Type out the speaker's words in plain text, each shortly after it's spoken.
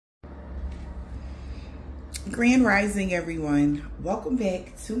Grand Rising, everyone. Welcome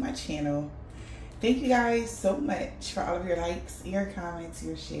back to my channel. Thank you guys so much for all of your likes, your comments,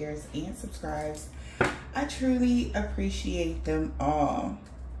 your shares, and subscribes. I truly appreciate them all.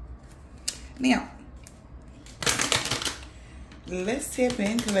 Now, let's tap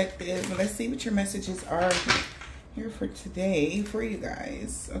in, collective. Let's see what your messages are here for today for you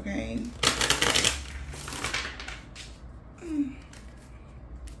guys, okay?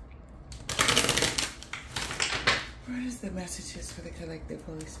 What is the messages for the collective,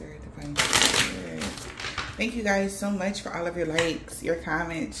 Holy Spirit, Divine Spirit? Thank you guys so much for all of your likes, your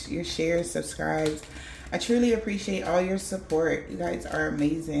comments, your shares, subscribes. I truly appreciate all your support. You guys are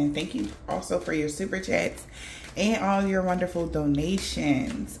amazing. Thank you also for your super chats and all your wonderful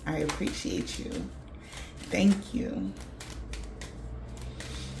donations. I appreciate you. Thank you.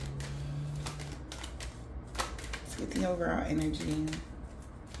 Let's get the overall energy.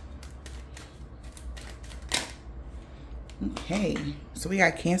 Okay, so we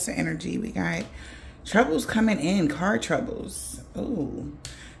got Cancer energy. We got troubles coming in, car troubles. Oh,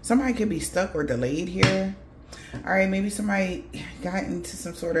 somebody could be stuck or delayed here. All right, maybe somebody got into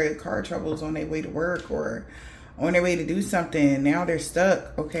some sort of car troubles on their way to work or on their way to do something. Now they're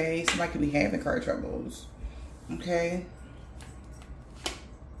stuck, okay? Somebody could be having car troubles, okay?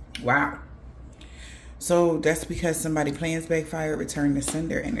 Wow. So that's because somebody plans backfire, return to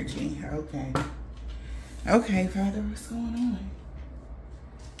sender energy. Okay. Okay, Father, what's going on?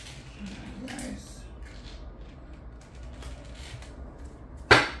 All right, guys.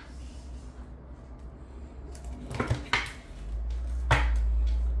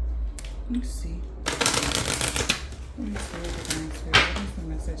 Let's see. What is the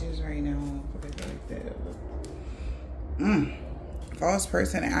messages right now for the collective? False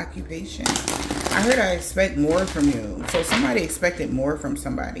person and occupation. I heard I expect more from you. So somebody expected more from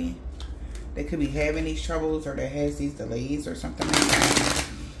somebody. They could be having these troubles or that has these delays or something like that.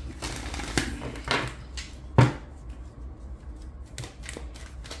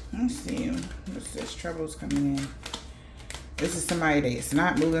 Let's see. What's this? Troubles coming in. This is somebody that's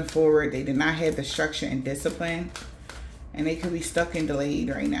not moving forward. They did not have the structure and discipline. And they could be stuck and delayed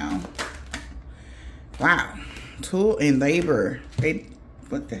right now. Wow. Tool and labor.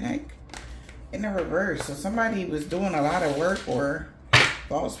 What the heck? In the reverse. So somebody was doing a lot of work or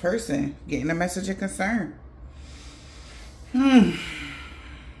false person getting a message of concern.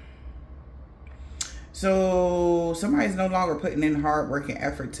 So somebody's no longer putting in hard work and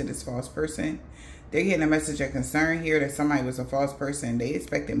effort to this false person. They're getting a message of concern here that somebody was a false person. They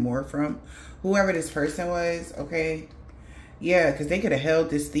expected more from whoever this person was, okay? Yeah, because they could have held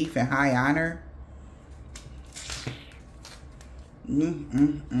this thief in high honor.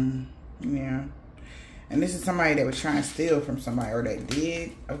 Yeah. And this is somebody that was trying to steal from somebody or that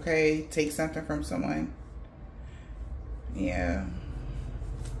did, okay, take something from someone. Yeah.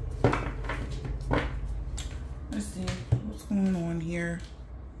 Let's see what's going on here.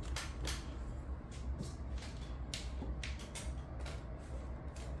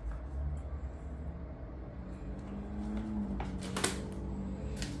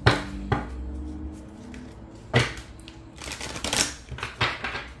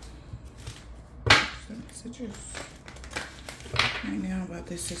 Right now about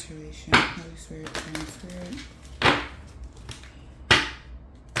this situation. Holy Spirit, Holy Spirit.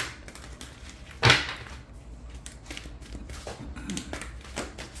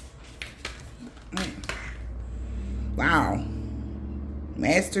 Wow.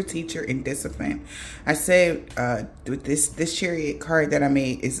 Master, teacher, and discipline. I said with this Chariot card that I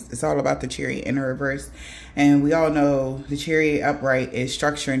made, it's all about the Chariot in the reverse. And we all know the Chariot upright is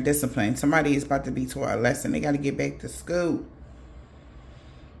structure and discipline. Somebody is about to be taught a lesson. They got to get back to school.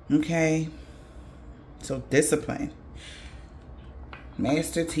 Okay. So discipline.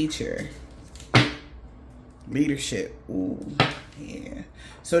 Master, teacher. Leadership. Ooh, yeah.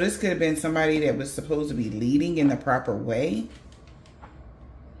 So this could have been somebody that was supposed to be leading in the proper way,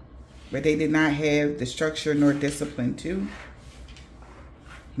 but they did not have the structure nor discipline to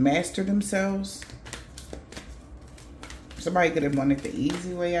master themselves. Somebody could have wanted the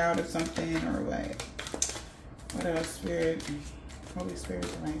easy way out of something or what. What else, Spirit? Holy Spirit,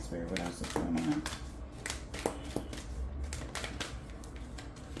 Divine Spirit, what else is going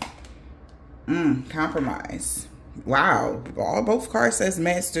on? Compromise. Wow. Both cards says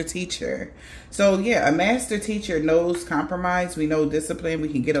master teacher. So yeah, a master teacher knows compromise. We know discipline. We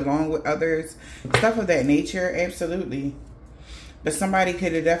can get along with others. Stuff of that nature. Absolutely. But somebody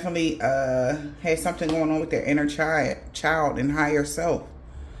could have definitely had something going on with their inner child and higher self.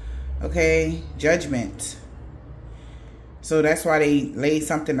 Okay. Judgment. So that's why they laid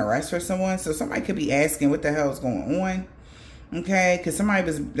something to rest for someone. So somebody could be asking what the hell is going on. Okay, because somebody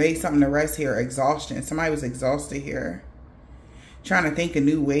was laid something to rest here. Exhaustion. Somebody was exhausted here. Trying to think of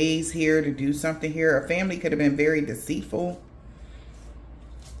new ways here to do something here. A family could have been very deceitful.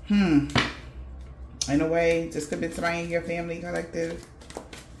 In a way, this could have been somebody in your family collective.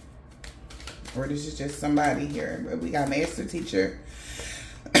 Or this is just somebody here. But we got master teacher.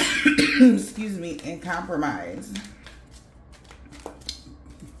 Excuse me. And compromise.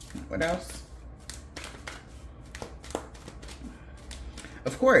 What else?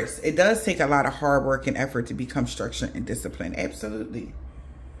 Of course, it does take a lot of hard work and effort to become structured and disciplined. Absolutely.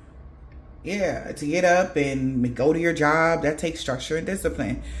 Yeah, to get up and go to your job, that takes structure and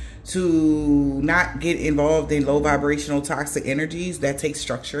discipline. To not get involved in low vibrational toxic energies, that takes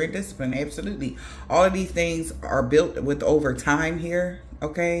structure and discipline. Absolutely. All of these things are built with over time here,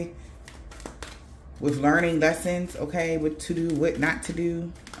 okay? With learning lessons, okay? What to do, what not to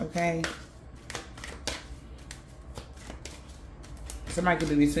do, okay? Somebody could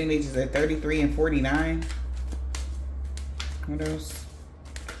be between ages of 33 and 49. What else?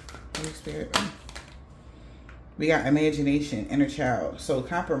 Holy Spirit. We got imagination, inner child. So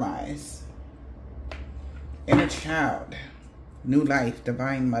compromise. Inner child. New life,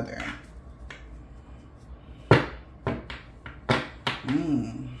 divine mother.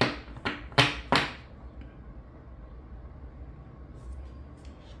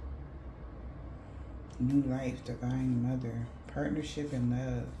 New life, divine mother. Partnership and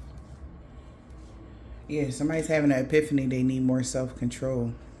love. Yeah, somebody's having an epiphany. They need more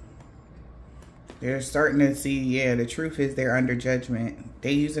self-control. They're starting to see, yeah, the truth is they're under judgment.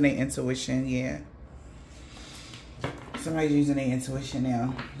 They're using their intuition, yeah. Somebody's using their intuition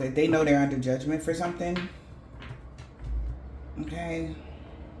now. But they know they're under judgment for something. Okay.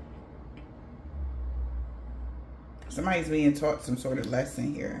 Somebody's being taught some sort of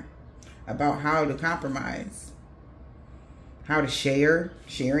lesson here about how to compromise. How to share.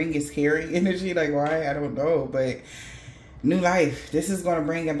 Sharing is caring energy. Like, why? I don't know. But new life. This is going to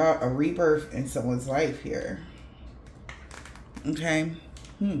bring about a rebirth in someone's life here. Okay.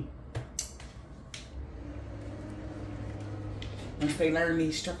 Once they learn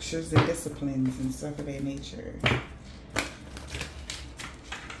these structures and disciplines and stuff of that nature.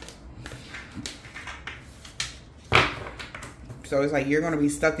 So it's like you're going to be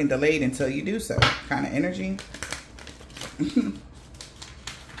stuck and delayed until you do so. Kind of energy.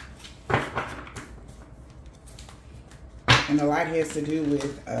 And a lot has to do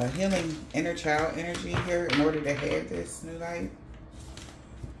with healing inner child energy here in order to have this new life.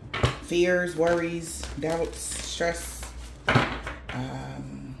 Fears, worries, doubts, stress.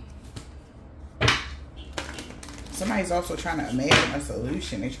 Somebody's also trying to imagine a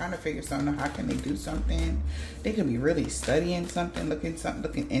solution. They're trying to figure something out. How can they do something? They could be really studying something, looking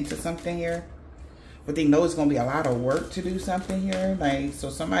into something here. But they know it's going to be a lot of work to do something here. Like,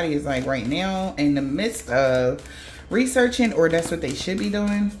 so somebody is like right now in the midst of researching, or that's what they should be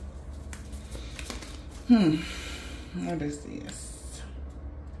doing. What is this?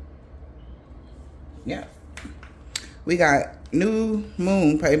 Yeah. We got new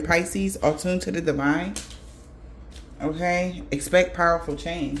moon in Pisces, attuned to the divine. Okay. Expect powerful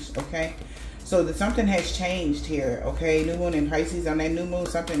change. Okay. So something has changed here. Okay. New moon in Pisces. On that new moon,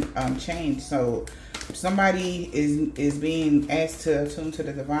 something changed. So somebody is being asked to attune to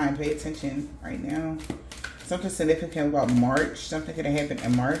the divine. Pay attention right now. Something significant about March. Something could have happened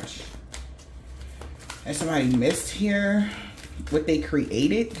in March. And somebody missed here what they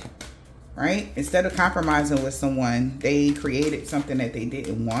created. Right? Instead of compromising with someone, they created something that they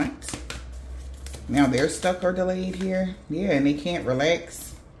didn't want. Now they're stuck or delayed here. Yeah, and they can't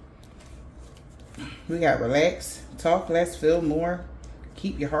relax. We got relax, talk less, feel more,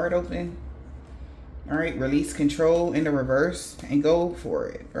 keep your heart open. All right, release control in the reverse and go for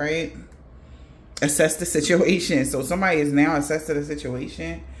it, right? Assess the situation. So somebody is now assessing the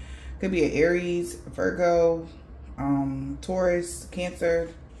situation. Could be an Aries, Virgo, Taurus, Cancer,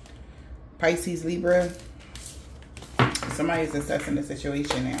 Pisces, Libra. Somebody's assessing the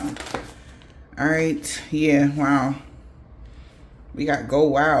situation now. All right. Yeah. Wow. We got go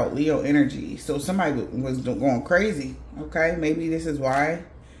wild, Leo energy. So somebody was going crazy. Okay. Maybe this is why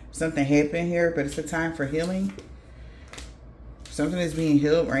something happened here, but it's a time for healing. Something is being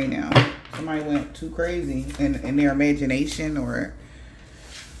healed right now. Somebody went too crazy in their imagination, or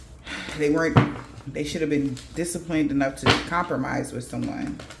they should have been disciplined enough to compromise with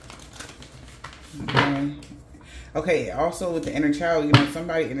someone. Okay. Okay, also with the inner child, you know,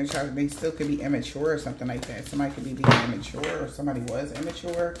 somebody inner child, they still could be immature or something like that. Somebody could be being immature, or somebody was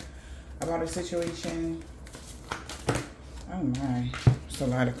immature about a situation. Oh my, there's a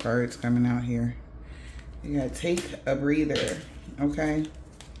lot of cards coming out here. You gotta take a breather, okay?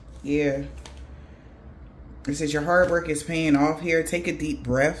 Yeah. It says your hard work is paying off here. Take a deep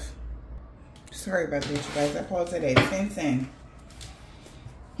breath. Sorry about this, you guys. I paused it at 10:10.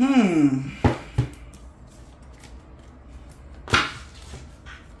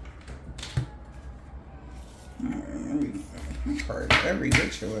 Cards every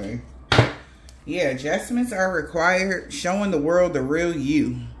which way. Yeah, adjustments are required. Showing the world the real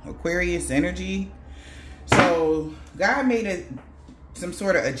you. Aquarius energy. So God made some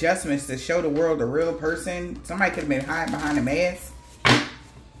sort of adjustments to show the world the real person. Somebody could have been hiding behind a mask.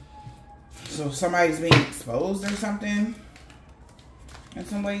 So somebody's being exposed or something in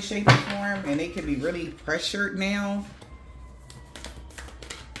some way, shape, or form. And they could be really pressured now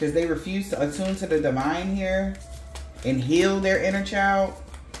because they refuse to attune to the divine here and heal their inner child.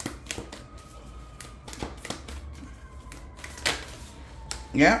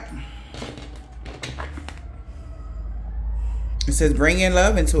 Yep. It says bringing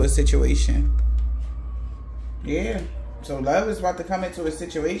love into a situation. Yeah. So love is about to come into a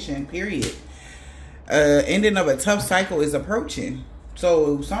situation, period. Ending of a tough cycle is approaching.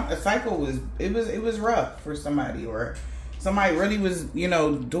 So a cycle was rough for somebody, or somebody really was, you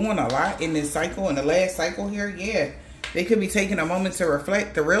know, doing a lot in this cycle, in the last cycle here. Yeah. They could be taking a moment to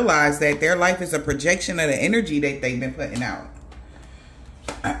reflect, to realize that their life is a projection of the energy that they've been putting out.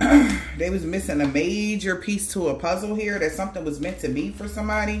 They was missing a major piece to a puzzle here, that something was meant to be for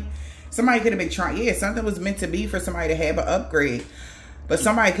somebody. Somebody could have been trying, yeah, something was meant to be for somebody to have an upgrade. But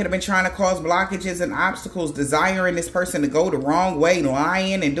somebody could have been trying to cause blockages and obstacles, desiring this person to go the wrong way,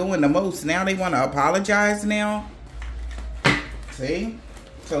 lying and doing the most. Now they want to apologize now. See?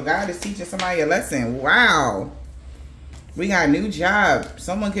 So God is teaching somebody a lesson. Wow. We got a new job.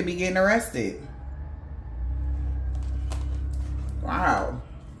 Someone could be getting arrested. Wow.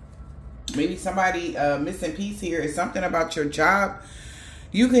 Maybe somebody missing piece here is something about your job.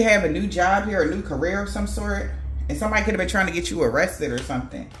 You could have a new job here, a new career of some sort, and somebody could have been trying to get you arrested or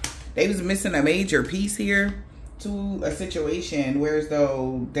something. They was missing a major piece here to a situation, whereas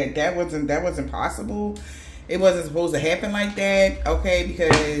though that wasn't possible. It wasn't supposed to happen like that, okay?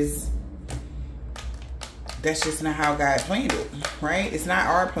 Because that's just not how God planned it, right? It's not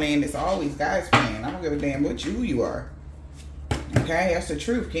our plan. It's always God's plan. I don't give a damn what you are. Okay, that's the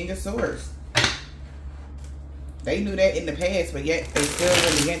truth. King of Swords. They knew that in the past, but yet they still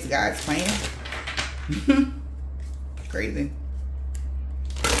went against God's plan. Crazy.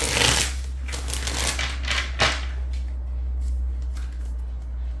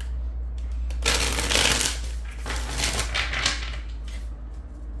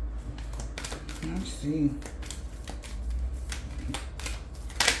 Let's see.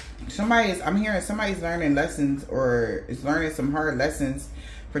 I'm hearing somebody's learning lessons, or is learning some hard lessons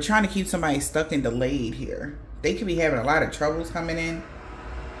for trying to keep somebody stuck and delayed here. They could be having a lot of troubles coming in.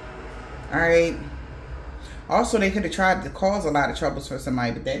 All right. Also, they could have tried to cause a lot of troubles for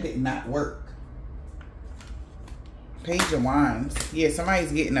somebody, but that did not work. Page of Wands. Yeah,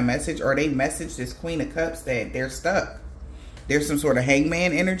 somebody's getting a message, or they messaged this Queen of Cups that they're stuck. There's some sort of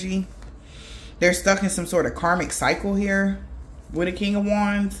hangman energy. They're stuck in some sort of karmic cycle here with a King of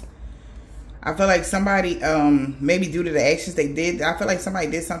Wands. I feel like somebody, maybe due to the actions they did, I feel like somebody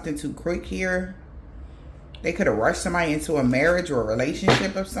did something too quick here. They could have rushed somebody into a marriage or a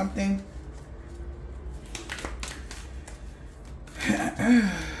relationship or something.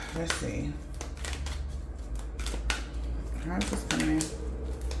 Let's see. How's this coming in?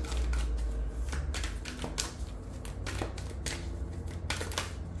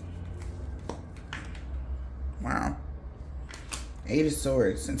 Wow. Eight of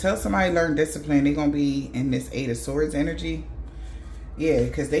Swords. Until somebody learn discipline, they're going to be in this Eight of Swords energy. Yeah,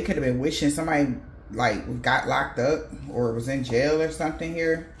 because they could have been wishing somebody like got locked up or was in jail or something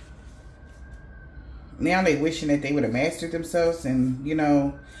here. Now they wishing that they would have mastered themselves, and you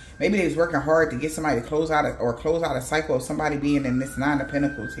know, maybe they was working hard to get somebody to close out a cycle of somebody being in this Nine of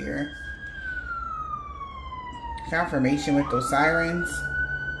Pentacles here. Confirmation with those sirens.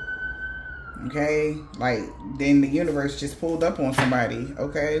 Okay, like then the universe just pulled up on somebody.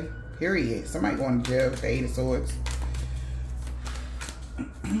 Okay, period. Somebody going to jail with the Eight of Swords.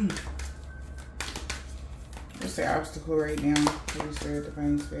 What's the obstacle right now? Holy Spirit,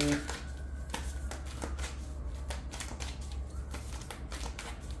 Divine Spirit.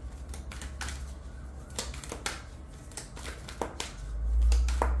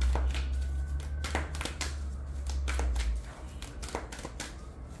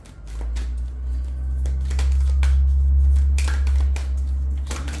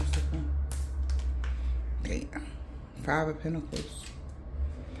 Five of Pentacles.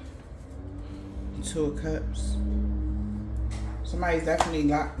 Two of Cups. Somebody's definitely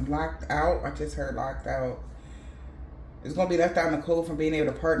locked out. I just heard locked out. It's going to be left out in the cold from being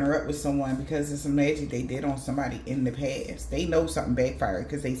able to partner up with someone because of some magic they did on somebody in the past. They know something backfired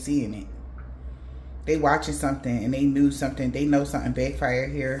because they seeing it. They watching something and they knew something. They know something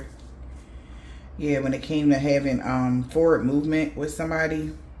backfired here. Yeah, when it came to having forward movement with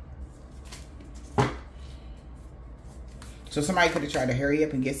somebody. So somebody could have tried to hurry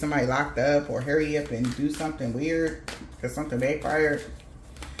up and get somebody locked up, or hurry up and do something weird because something backfired.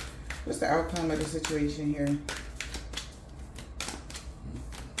 What's the outcome of the situation here?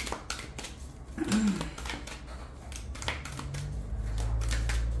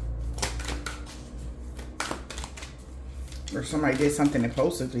 Or somebody did something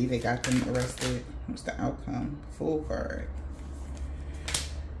impulsively, they got them arrested. What's the outcome? Fool card.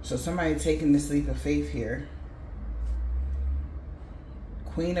 So somebody taking this leap of faith here.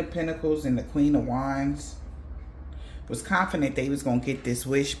 Queen of Pentacles and the Queen of Wands. Was confident they was going to get this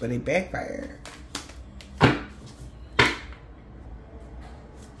wish, but it backfired.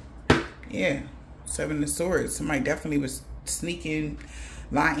 Yeah. Seven of Swords. Somebody definitely was sneaking,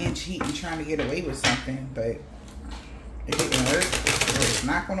 lying, cheating, trying to get away with something, but it didn't work. Or it's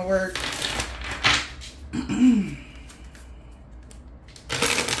not going to work.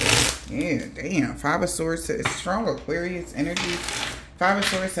 Yeah, damn. Five of Swords. It's strong Aquarius energy. Five of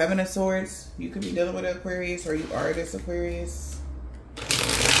Swords, Seven of Swords. You could be dealing with an Aquarius, or you are this Aquarius.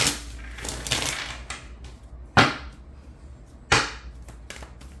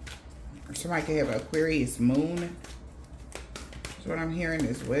 Or somebody could have an Aquarius moon. That's what I'm hearing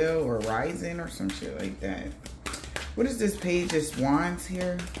as well. Or rising or some shit like that. What is this Page of Wands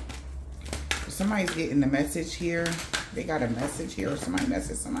here? Somebody's getting the message here. They got a message here, or somebody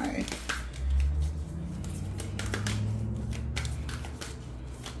messaged somebody.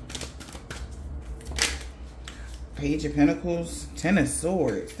 Page of Pentacles, Ten of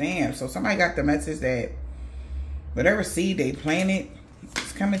Swords. Damn, so somebody got the message that whatever seed they planted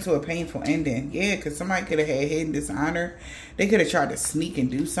is coming to a painful ending. Yeah, because somebody could have had hidden dishonor. They could have tried to sneak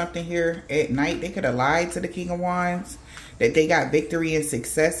and do something here at night. They could have lied to the King of Wands that they got victory and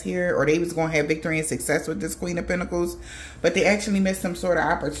success here, or they was going to have victory and success with this Queen of Pentacles, but they actually missed some sort of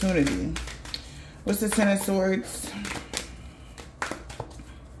opportunity. What's the Ten of Swords?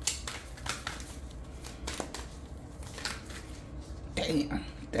 Damn.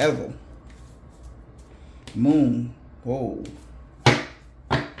 Devil. Moon. Whoa.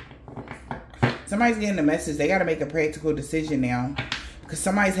 Somebody's getting the message. They got to make a practical decision now. Because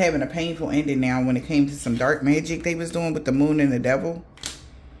somebody's having a painful ending now when it came to some dark magic they was doing with the moon and the devil.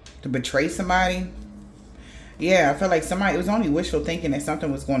 To betray somebody. Yeah, I feel like somebody, it was only wishful thinking that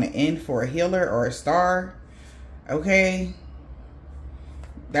something was going to end for a healer or a star. Okay.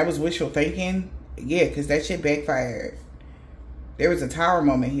 That was wishful thinking. Yeah, because that shit backfired. There was a tower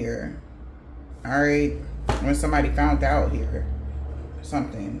moment here. Alright. When somebody found out here.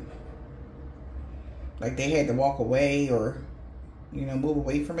 Something. Like they had to walk away or, you know, move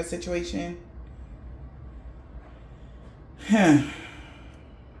away from a situation.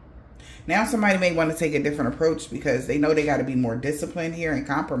 Now somebody may want to take a different approach because they know they got to be more disciplined here and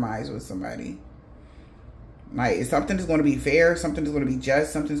compromise with somebody. Like, something is going to be fair. Something is going to be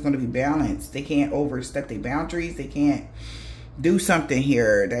just. Something's going to be balanced. They can't overstep their boundaries. They can't do something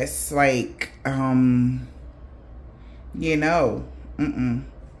here that's like, you know,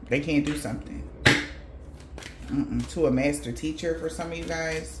 they can't do something. To a master teacher for some of you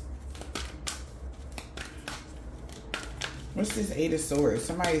guys. What's this Eight of Swords?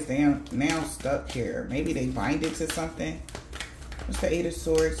 Somebody's now stuck here. Maybe they bind it to something. What's the Eight of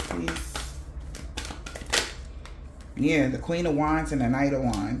Swords, please? Yeah, the Queen of Wands and the Knight of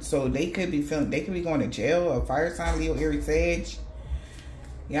Wands. So they could be feeling, they could be going to jail. A fire sign, Leo, Aries, Sage.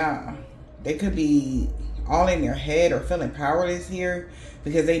 Yeah, they could be all in their head or feeling powerless here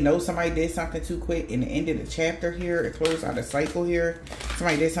because they know somebody did something too quick in the end of the chapter here to close out a cycle here.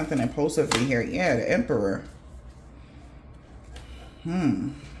 Somebody did something impulsively here. Yeah, the Emperor.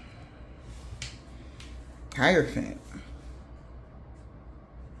 Hierophant.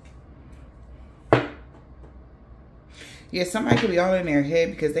 Yeah, somebody could be all in their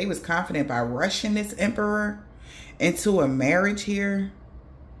head because they was confident by rushing this Emperor into a marriage here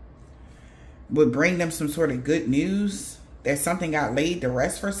would bring them some sort of good news that something got laid to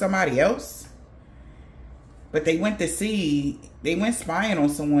rest for somebody else. But they went to see, they went spying on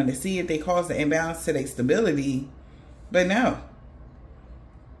someone to see if they caused the imbalance to their stability. But no.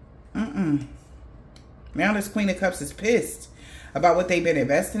 Now this Queen of Cups is pissed about what they've been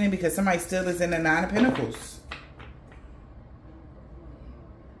investing in because somebody still is in the Nine of Pentacles.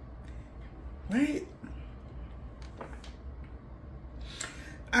 Right?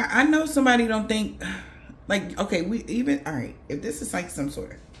 I know somebody don't think, like, okay, all right, if this is like some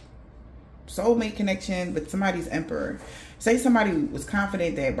sort of soulmate connection with somebody's emperor, say somebody was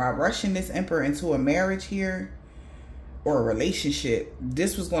confident that by rushing this emperor into a marriage here or a relationship,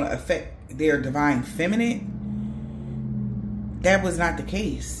 this was going to affect their divine feminine. That was not the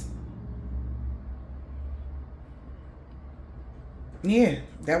case. Yeah,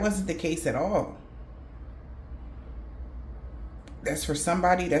 that wasn't the case at all. That's for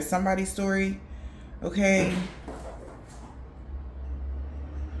somebody. That's somebody's story. Okay.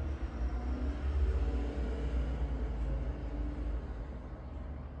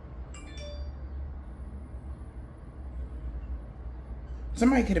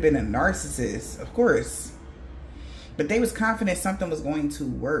 Somebody could have been a narcissist, of course. But they was confident something was going to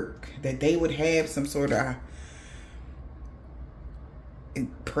work. That they would have some sort of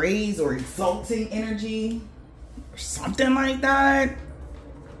praise or exalting energy. Or something like that.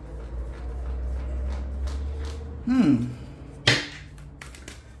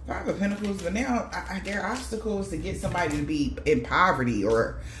 Five of Pentacles, but now there are obstacles to get somebody to be in poverty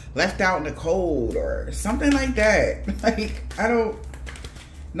or left out in the cold or something like that. Like, I don't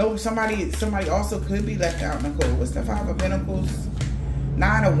know. Somebody also could be left out in the cold. What's the Five of Pentacles?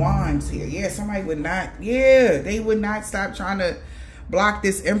 Nine of Wands here. Yeah, somebody would not. Yeah, they would not stop trying to block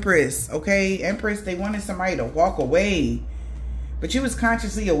this Empress. Okay, Empress, they wanted somebody to walk away. But you was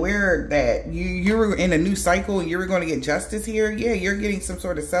consciously aware that you were in a new cycle and you were going to get justice here. Yeah, you're getting some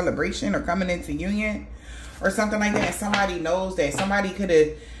sort of celebration or coming into union or something like that. And somebody knows that somebody could have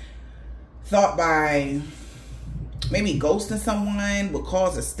thought by maybe ghosting someone would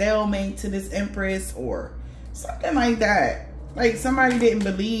cause a stalemate to this Empress or something like that. Like somebody didn't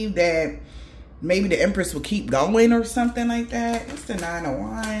believe that maybe the Empress will keep going or something like that. It's the Nine of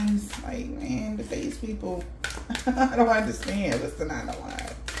Wands. Like, man, the face people. I don't understand. What's the Nine of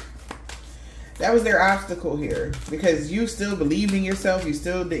Wands? That was their obstacle here. Because you still believed in yourself. You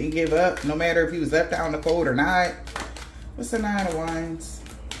still didn't give up. No matter if you was left out in the cold or not. What's the Nine of Wands?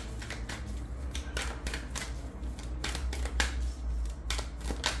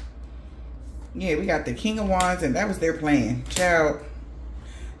 Yeah, we got the King of Wands. And that was their plan. Child.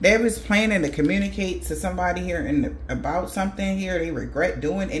 They was planning to communicate to somebody here about something here they regret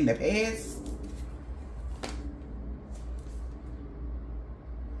doing in the past.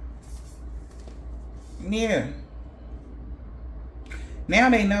 Yeah.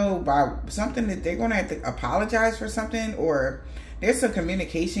 Now they know by something that they're going to have to apologize for something, or there's some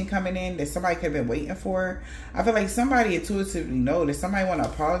communication coming in that somebody could have been waiting for. I feel like somebody intuitively know that somebody want to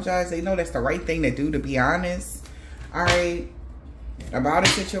apologize. They know that's the right thing to do, to be honest. All right. About a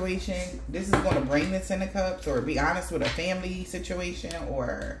situation. This is going to bring the Ten of Cups, or be honest with a family situation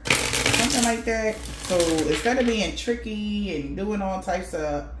or something like that. So instead of being tricky and doing all types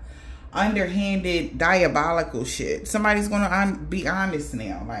of underhanded diabolical shit, somebody's going to be honest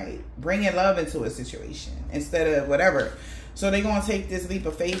now, like bringing love into a situation instead of whatever. So they're going to take this leap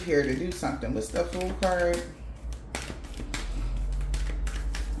of faith here to do something. What's the Fool card?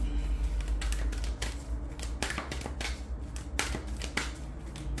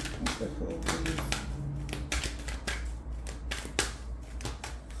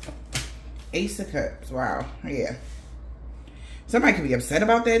 Ace of Cups. Wow. Yeah. Somebody could be upset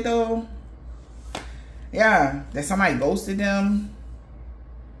about that though. Yeah. That somebody ghosted them.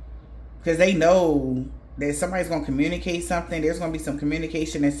 Because they know that somebody's going to communicate something. There's going to be some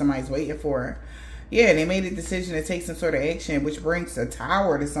communication that somebody's waiting for. Yeah. They made a decision to take some sort of action, which brings a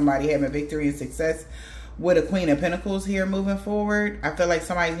Tower to somebody having victory and success with a Queen of Pentacles here moving forward. I feel like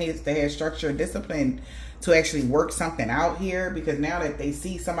somebody needs to have structure and discipline to actually work something out here, because now that they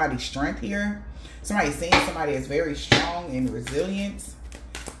see somebody's strength here, somebody's seeing somebody is very strong and resilient.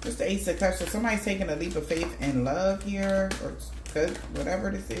 Just the Ace of Cups. So somebody's taking a leap of faith and love here, or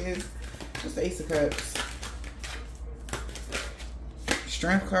whatever this is. Just the Ace of Cups.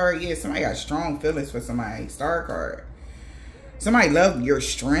 Strength card. Yeah, somebody got strong feelings for somebody. Star card. Somebody loved your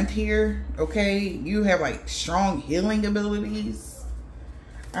strength here. Okay, you have like strong healing abilities.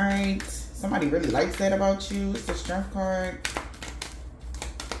 All right. Somebody really likes that about you. It's the Strength card.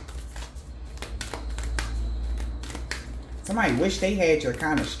 Somebody wish they had your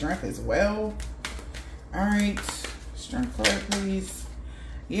kind of strength as well. All right. Strength card, please.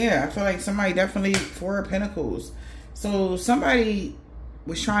 Yeah, I feel like somebody definitely Four of Pentacles. So somebody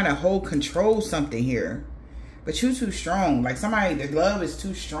was trying to control something here. But you too strong. Like somebody, the love is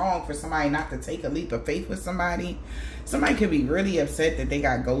too strong for somebody not to take a leap of faith with somebody. Somebody could be really upset that they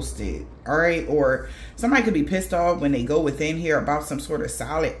got ghosted. All right. Or somebody could be pissed off when they go within here about some sort of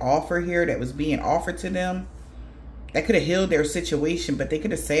solid offer here that was being offered to them. That could have healed their situation, but they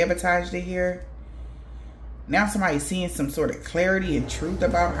could have sabotaged it here. Now somebody's seeing some sort of clarity and truth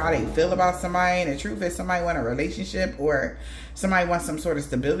about how they feel about somebody. And the truth is somebody want a relationship or somebody wants some sort of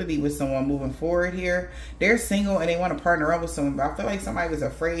stability with someone moving forward here. They're single and they want to partner up with someone. But I feel like somebody was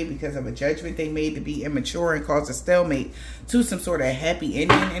afraid because of a judgment they made to be immature and cause a stalemate to some sort of happy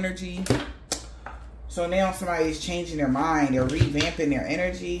ending energy. So now somebody's changing their mind. They're revamping their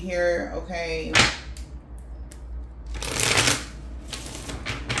energy here. Okay.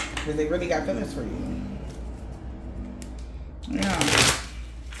 Because they really got feelings for you. Yeah.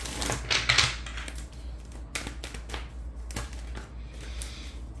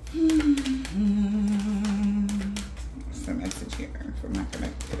 What's the message here for my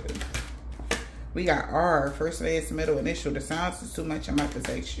collective? We got R, first, last, middle, initial. The sounds is too much. I'm about to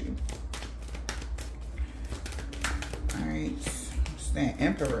text you. Alright. What's that?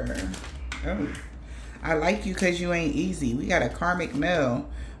 Emperor. Oh. I like you because you ain't easy. We got a karmic male.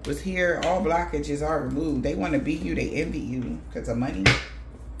 Was here, all blockages are removed. They want to beat you, they envy you because of money.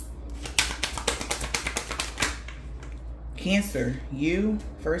 Cancer, you,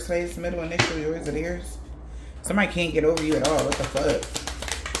 first, last, middle, initial, yours or theirs. Somebody can't get over you at all. What the fuck?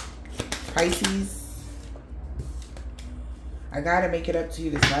 Pisces, I gotta make it up to you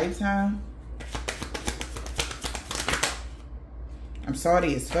this lifetime. I'm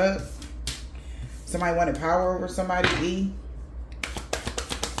salty as fuck. Somebody wanted power over somebody, E.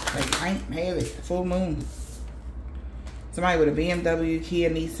 Like, I ain't have it. Full moon. Somebody with a BMW, Kia,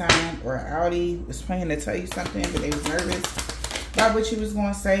 Nissan, or Audi was planning to tell you something, but they was nervous about what you was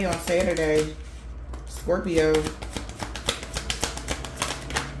going to say on Saturday. Scorpio.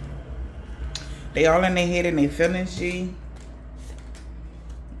 They all in their head and their feelings, G.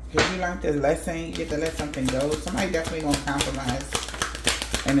 Because you learned this lesson, you get to let something go. Somebody definitely going to compromise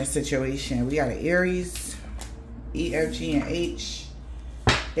in this situation. We got an Aries, E, F, G, and H.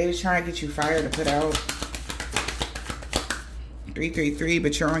 They was trying to get you fired to put out. 333,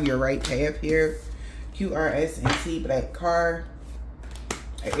 but you're on your right path here. Q, R, S, and T, black car.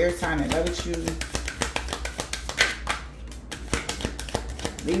 An air sign that loves you.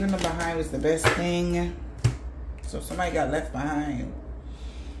 Leaving them behind was the best thing. So somebody got left behind.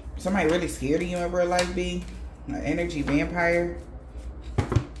 Somebody really scared of you in real life, B. An energy vampire.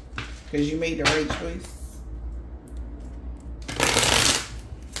 Because you made the right choice.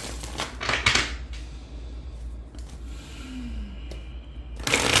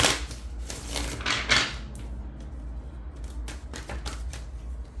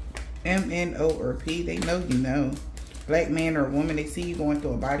 M, N, O, or P, they know you know. Black man or woman, they see you going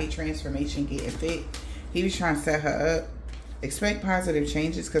through a body transformation, getting fit. He was trying to set her up. Expect positive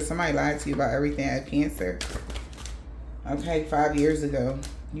changes because somebody lied to you about everything at Cancer. Okay, 5 years ago.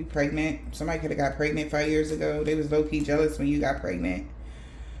 You pregnant. Somebody could have got pregnant 5 years ago. They was low-key jealous when you got pregnant.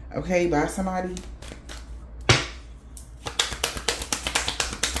 Okay, by somebody.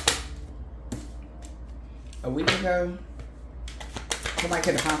 A week ago. Somebody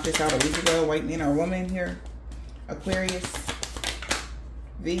could have popped this out a week ago. White man or woman here. Aquarius.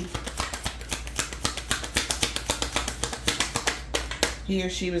 V. He or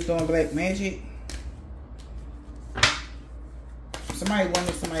she was doing black magic. Somebody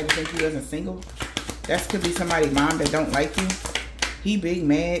wanted somebody to think he wasn't single. That could be somebody's mom that don't like you. He big,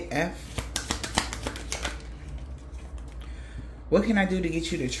 mad, F. What can I do to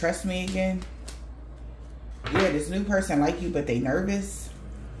get you to trust me again? Yeah, this new person like you, but they nervous.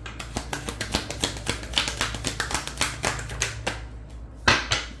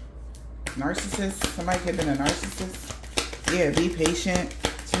 Narcissist. Somebody could have been a narcissist. Yeah, be patient.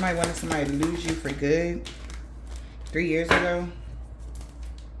 Somebody wanted somebody to lose you for good. 3 years ago.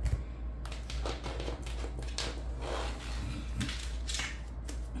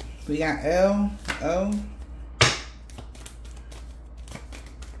 We got L, O.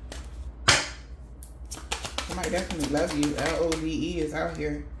 Somebody definitely love you. L-O-V-E is out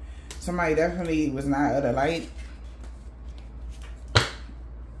here. Somebody definitely was not of the light.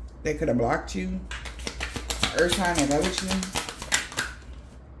 They could have blocked you. Earth sign that love with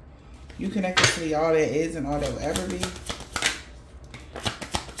you. You connected to all that is and all that will ever be.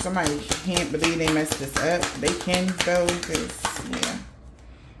 Somebody can't believe they messed this up. They can though, because, yeah.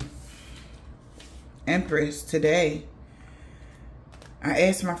 Empress, today. I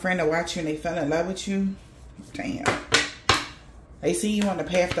asked my friend to watch you and they fell in love with you. Damn. They see you on the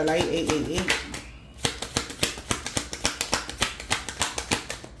path to light, 888.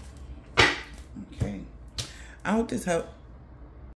 I hope this helped.